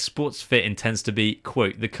 Giuliani said SportsFit intends to be,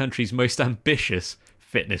 quote, the country's most ambitious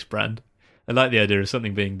fitness brand. I like the idea of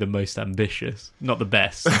something being the most ambitious, not the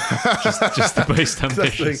best, just the most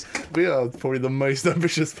ambitious. We are probably the most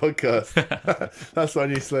ambitious podcast. That's our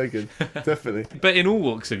new slogan, definitely. But in all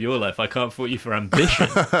walks of your life, I can't fault you for ambition.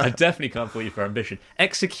 I definitely can't fault you for ambition.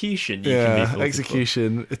 Execution, you can be faulted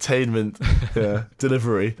execution, attainment,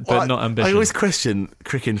 delivery, but not ambition. I always question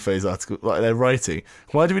Cricinfo's article, like their writing.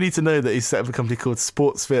 Why do we need to know that he's set up a company called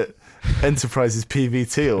SportsFit Enterprises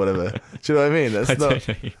PVT or whatever? Do you know what I mean? I don't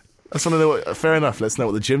know. I just want to know what. Fair enough. Let's know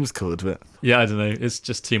what the gym's called. But yeah, I don't know. It's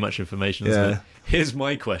just too much information, isn't it? Here's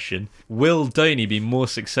my question: will Dhoni be more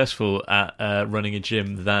successful at running a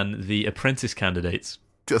gym than the apprentice candidates?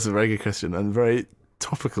 That's a very good question and very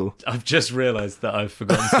topical. I've just realised that I've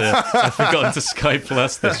forgotten to Sky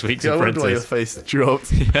Plus this week's I apprentice. wonder why your face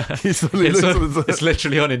dropped. Yeah. It's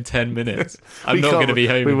literally on in 10 minutes. I'm not going to be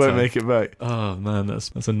home. We in won't time. make it back. Oh man,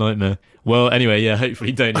 that's a nightmare. Well, anyway, yeah.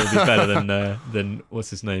 Hopefully, Dhoni will be better than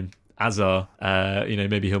what's his name. Azar,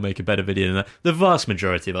 maybe he'll make a better video than that. The vast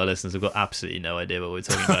majority of our listeners have got absolutely no idea what we're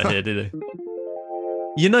talking about here, do they?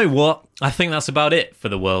 You know what? I think that's about it for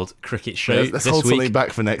the World Cricket Show Let's this hold week. something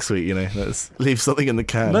back for next week, Let's leave something in the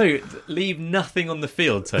can. No, leave nothing on the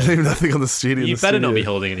field, Tony. Leave nothing on the studio. You better not be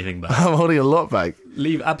holding anything back. I'm holding a lot back.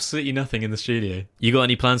 Leave absolutely nothing in the studio. You got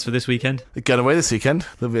any plans for this weekend? Going away this weekend. A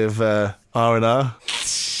little bit of R&R.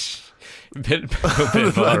 A bit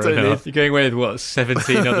of R&R. You're going away with, what,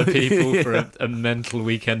 17 other people for a mental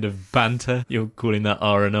weekend of banter? You're calling that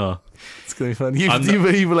R&R? It's going to be fun.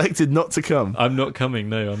 You've elected not to come. I'm not coming.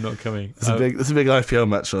 No, I'm not coming. There's a big IPL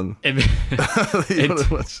match on.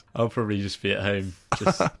 I'll probably just be at home,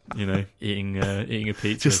 just eating a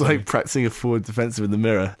pizza. Just like practicing a forward defensive in the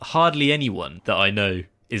mirror. Hardly anyone that I know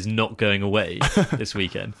is not going away this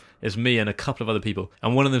weekend. It's me and a couple of other people.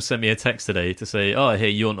 And one of them sent me a text today to say, oh, hey,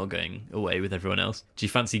 you're not going away with everyone else. Do you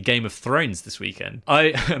fancy Game of Thrones this weekend?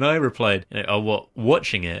 I replied,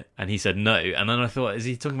 watching it? And he said no. And then I thought, is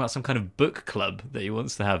he talking about some kind of book club that he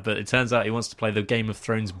wants to have? But it turns out he wants to play the Game of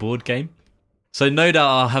Thrones board game. So no doubt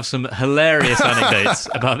I'll have some hilarious anecdotes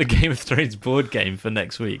about the Game of Thrones board game for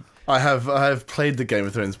next week. I have played the Game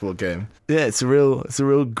of Thrones board game. Yeah, it's a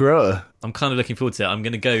real grower. I'm kind of looking forward to it. I'm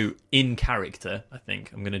going to go in character. I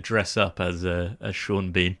think I'm going to dress up as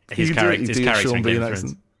Sean Bean. His character in Game of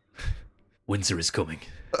Thrones. Winter is coming.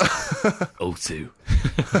 O2.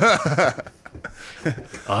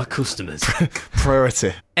 Our customers.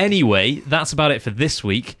 Priority. Anyway, that's about it for this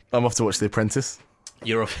week. I'm off to watch The Apprentice.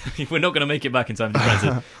 You're off. We're not going to make it back in time for The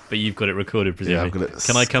Apprentice, but you've got it recorded, presumably. Yeah, I've got it.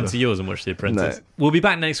 Can I come to yours and watch The Apprentice? No. We'll be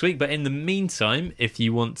back next week, but in the meantime, if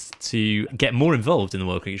you want to get more involved in the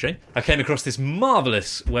World Cricket Show, I came across this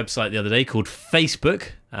marvellous website the other day called Facebook,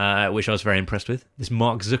 which I was very impressed with. This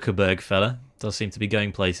Mark Zuckerberg fella does seem to be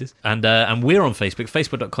going places. And we're on Facebook,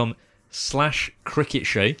 facebook.com/cricket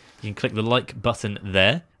show. You can click the like button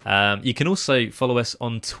there. You can also follow us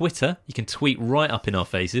on Twitter. You can tweet right up in our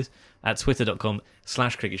faces at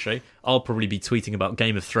twitter.com/cricket show. I'll probably be tweeting about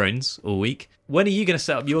Game of Thrones all week. When are you going to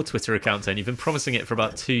set up your Twitter account, Tony? You've been promising it for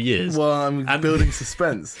about 2 years. Well, I'm building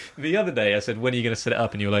suspense. The other day I said, when are you going to set it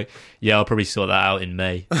up? And you were like, yeah, I'll probably sort that out in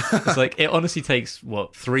May. It's like, it honestly takes,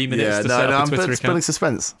 3 minutes to set up a Twitter account? Building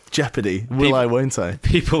suspense. Jeopardy. Won't I?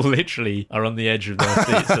 People literally are on the edge of their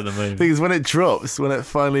seats at the moment. Because when it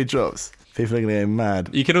finally drops, people are going to go mad.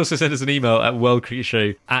 You can also send us an email at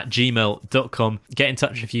worldcricketshow@gmail.com. Get in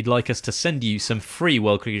touch if you'd like us to send you some free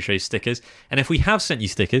World Cricket Show stickers. And if we have sent you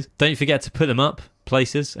stickers, don't forget to put them up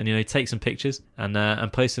places and take some pictures and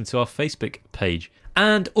post them to our Facebook page.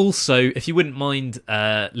 And also, if you wouldn't mind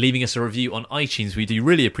leaving us a review on iTunes, we do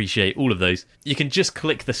really appreciate all of those. You can just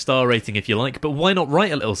click the star rating if you like, but why not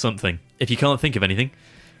write a little something if you can't think of anything?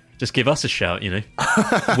 Just give us a shout,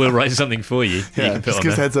 We'll write something for you. Yeah, you can just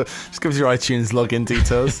give us your iTunes login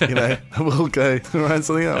details, and we'll go write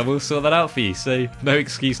something up. And we'll sort that out for you, so no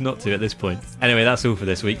excuse not to at this point. Anyway, that's all for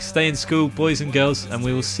this week. Stay in school, boys and girls, and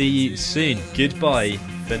we will see you soon. Goodbye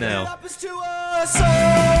for now.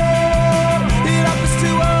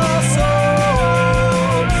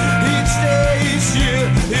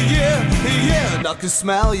 I can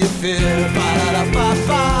smell your fear.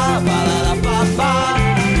 Ba-da-da-ba-ba,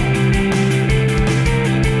 ba-da-da-ba-ba.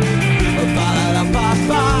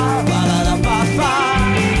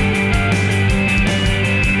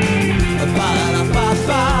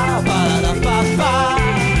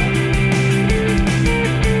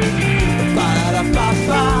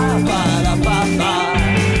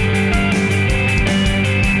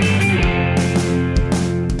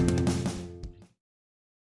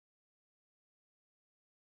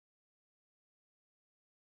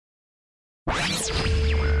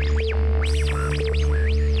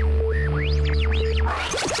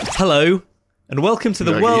 Hello, and welcome to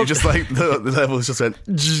the You world. just like the levels just went.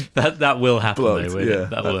 that will happen, Blocked, though. yeah.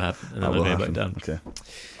 That will happen, and then That will I'll go happen. back down. Okay.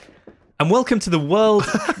 And welcome to the world.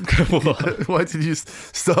 Why did you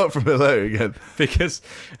start from hello again? Because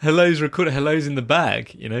hello's recorded. Hello's in the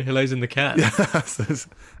bag. You know, hello's in the can.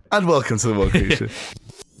 And welcome to the World Creature.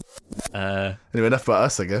 Anyway, enough about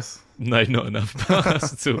us, I guess. No, not enough about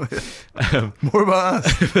us at all. More about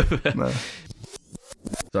us. No.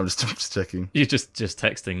 So I'm just checking. You're just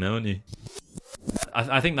texting now, aren't you?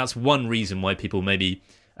 I think that's one reason why people maybe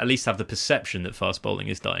at least have the perception that fast bowling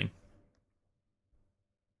is dying.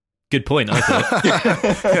 Good point, I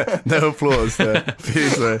thought. No applause there.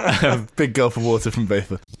 Big gulp of water from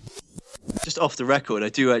Bather. Just off the record,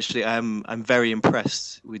 I'm very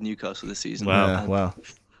impressed with Newcastle this season. Wow. Yeah, wow.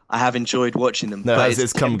 I have enjoyed watching them. No, but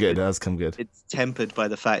it's come good. It has come good. It's tempered by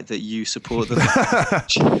the fact that you support them,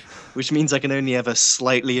 which means I can only ever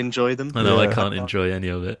slightly enjoy them. I know, I can't enjoy any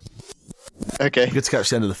of it. Okay. Good to catch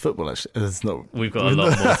the end of the football, actually. It's not... We've got a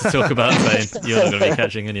lot more to talk about, Zane. You're not going to be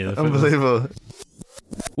catching any of the football. Unbelievable.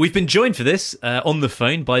 We've been joined for this on the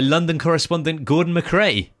phone by London correspondent Gordon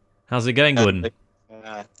McRae. How's it going, Gordon?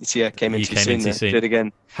 Came in too soon. Do it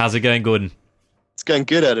again. How's it going, Gordon? It's going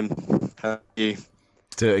good, Adam. How are you?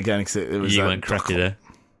 Do it again, because it was... You went cracky there.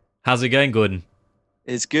 How's it going, Gordon?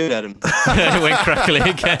 It's good, Adam. It went crackly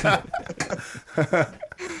again.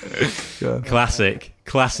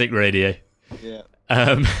 Classic radio. Yeah.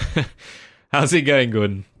 How's it going,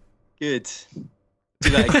 Gordon? Good. Do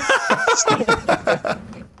that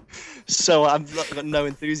again. So I've got no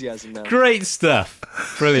enthusiasm now. Great stuff.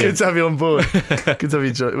 Brilliant. Good to have you on board. Good to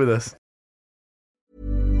have you with us.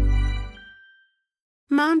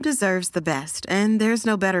 Mom deserves the best, and there's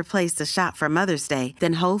no better place to shop for Mother's Day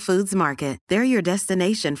than Whole Foods Market. They're your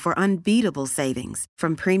destination for unbeatable savings,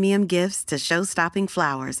 from premium gifts to show-stopping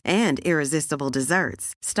flowers and irresistible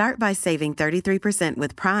desserts. Start by saving 33%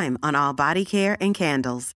 with Prime on all body care and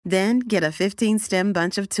candles. Then get a 15-stem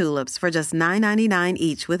bunch of tulips for just $9.99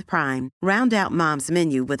 each with Prime. Round out Mom's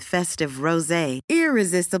menu with festive rosé,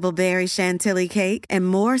 irresistible berry chantilly cake, and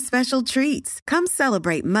more special treats. Come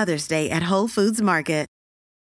celebrate Mother's Day at Whole Foods Market.